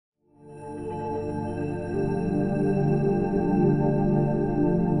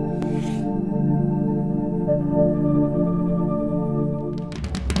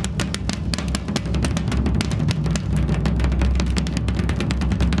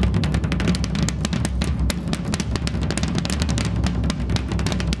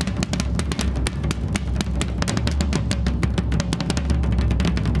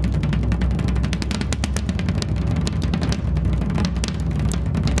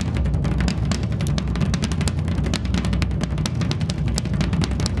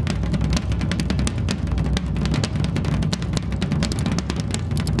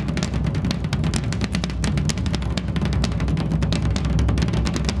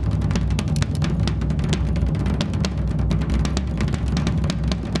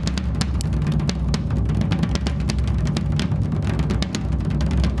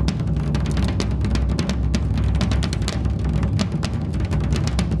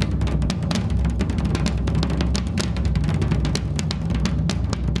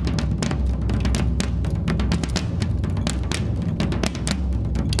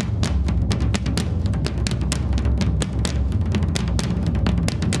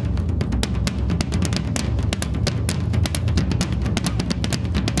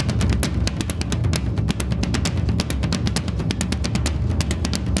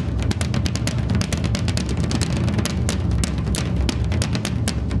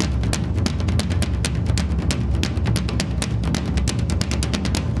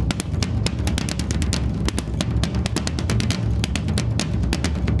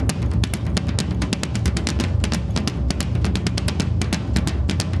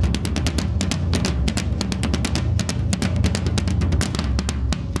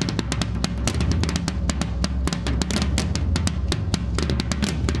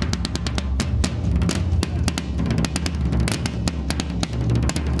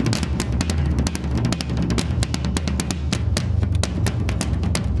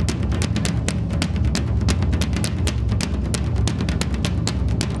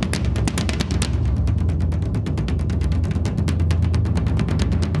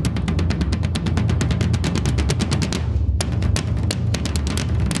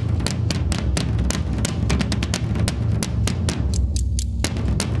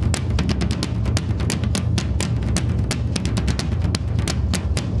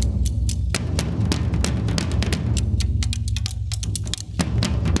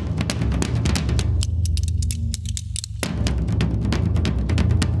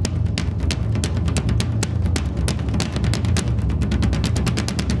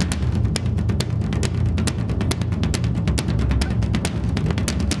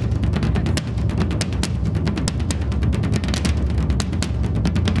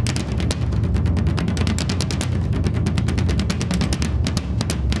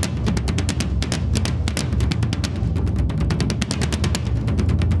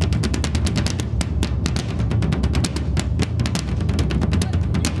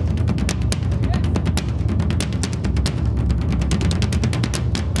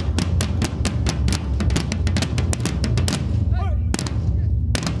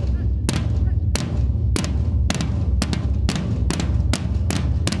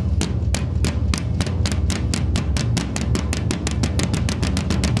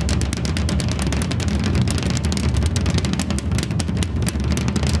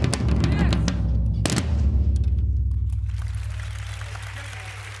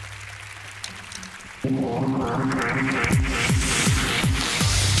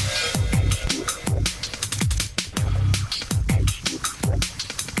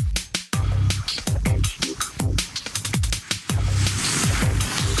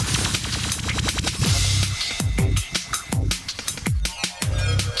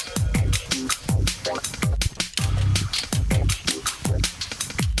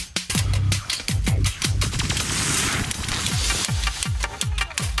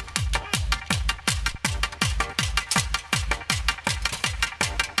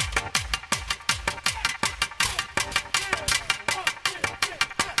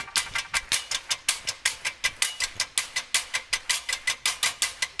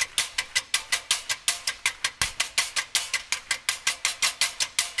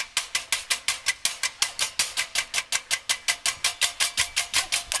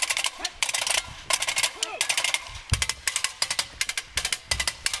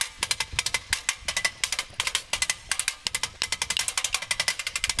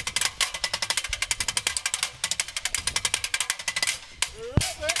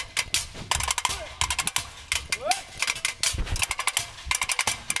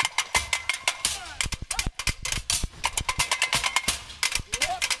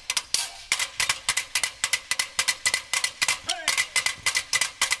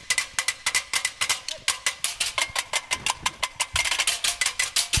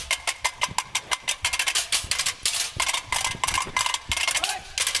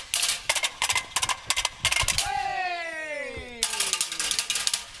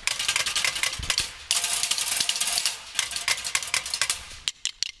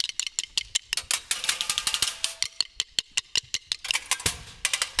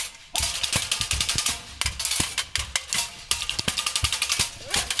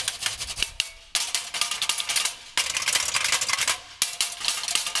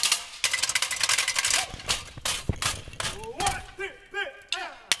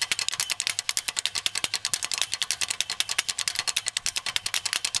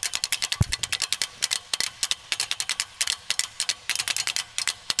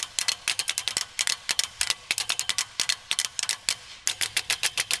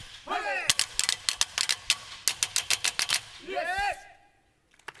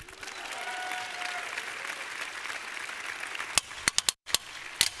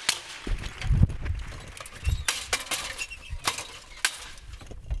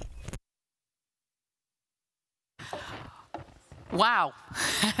Wow,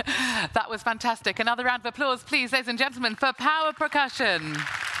 that was fantastic. Another round of applause, please, ladies and gentlemen, for Power Percussion.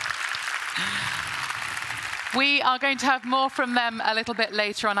 We are going to have more from them a little bit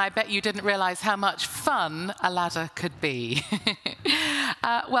later on. I bet you didn't realize how much fun a ladder could be.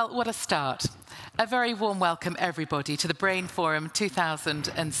 Well, what a start. A very warm welcome, everybody, to the Brain Forum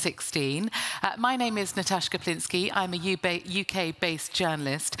 2016. My name is Natasha Kaplinsky. I'm a UK-based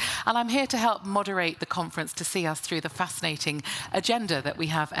journalist, and I'm here to help moderate the conference to see us through the fascinating agenda that we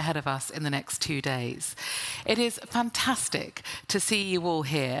have ahead of us in the next 2 days. It is fantastic to see you all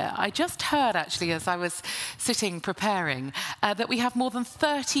here. I just heard, actually, as I was sitting preparing, that we have more than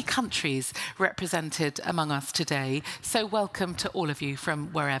 30 countries represented among us today. So welcome to all of you from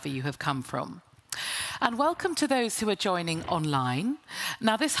wherever you have come from. And welcome to those who are joining online.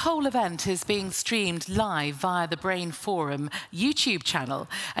 Now, this whole event is being streamed live via the Brain Forum YouTube channel,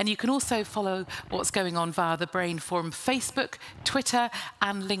 and you can also follow what's going on via the Brain Forum Facebook, Twitter,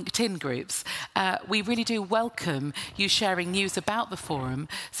 and LinkedIn groups. We really do welcome you sharing news about the forum,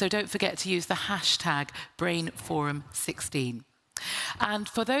 so don't forget to use the hashtag BrainForum16. And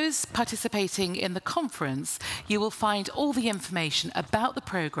for those participating in the conference, you will find all the information about the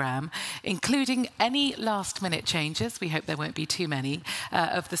programme, including any last-minute changes, we hope there won't be too many,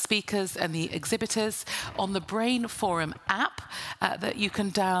 of the speakers and the exhibitors on the Brain Forum app that you can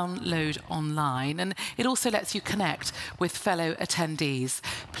download online. And it also lets you connect with fellow attendees.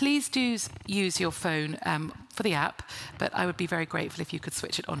 Please do use your phone for the app, but I would be very grateful if you could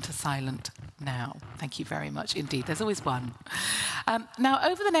switch it on to silent now. Thank you very much indeed. There's always one. Now,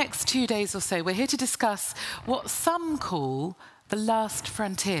 over the next 2 days or so, we're here to discuss what some call the last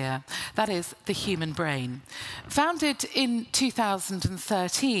frontier, that is, the human brain. Founded in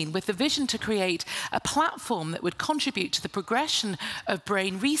 2013 with the vision to create a platform that would contribute to the progression of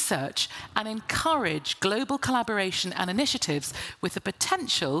brain research and encourage global collaboration and initiatives with the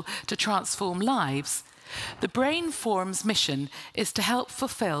potential to transform lives, the Brain Forum's mission is to help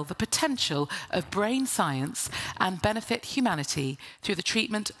fulfill the potential of brain science and benefit humanity through the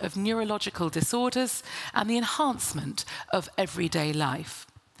treatment of neurological disorders and the enhancement of everyday life.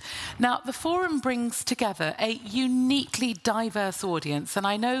 Now, the forum brings together a uniquely diverse audience, and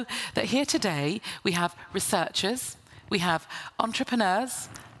I know that here today we have researchers, we have entrepreneurs,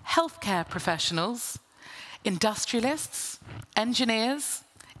 healthcare professionals, industrialists, engineers,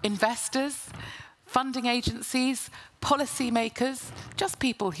 investors, funding agencies, policymakers, just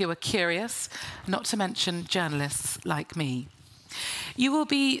people who are curious, not to mention journalists like me. You will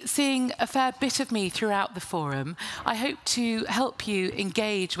be seeing a fair bit of me throughout the forum. I hope to help you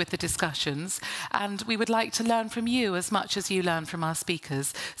engage with the discussions, and we would like to learn from you as much as you learn from our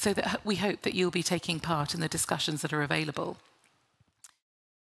speakers, so that we hope that you'll be taking part in the discussions that are available.